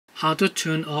how to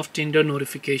turn off Tinder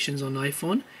notifications on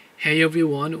iPhone. Hey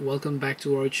everyone, welcome back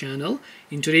to our channel.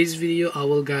 In today's video, I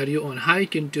will guide you on how you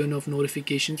can turn off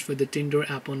notifications for the Tinder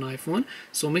app on iPhone.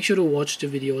 So make sure to watch the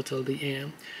video till the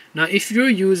end. Now, if you're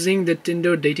using the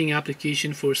Tinder dating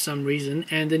application for some reason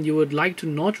and then you would like to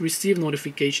not receive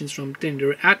notifications from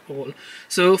Tinder at all,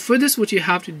 so for this what you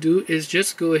have to do is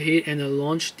just go ahead and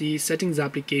launch the settings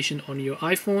application on your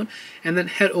iPhone and then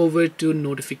head over to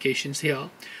notifications here.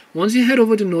 Once you head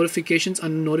over to notifications,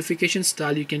 on notification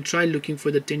style, you can try looking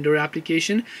for the Tinder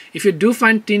application. If you do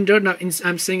find Tinder, now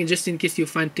I'm saying just in case you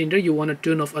find Tinder, you want to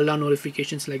turn off allow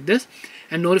notifications like this,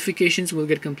 and notifications will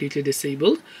get completely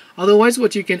disabled. Otherwise,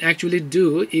 what you can actually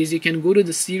do is you can go to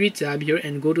the Siri tab here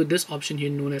and go to this option here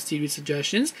known as Siri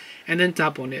suggestions and then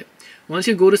tap on it. Once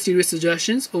you go to Siri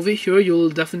suggestions, over here you'll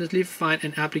definitely find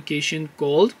an application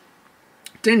called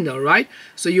Tinder, right?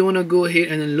 So you want to go ahead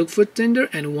and then look for Tinder,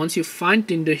 and once you find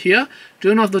Tinder here,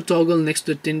 turn off the toggle next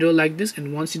to Tinder like this,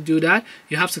 and once you do that,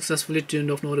 you have successfully turned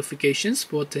off notifications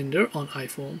for Tinder on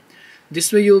iPhone.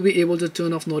 This way you'll be able to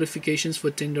turn off notifications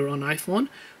for Tinder on iPhone.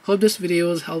 Hope this video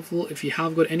was helpful. If you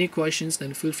have got any questions,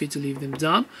 then feel free to leave them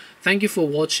down. Thank you for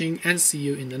watching and see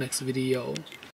you in the next video.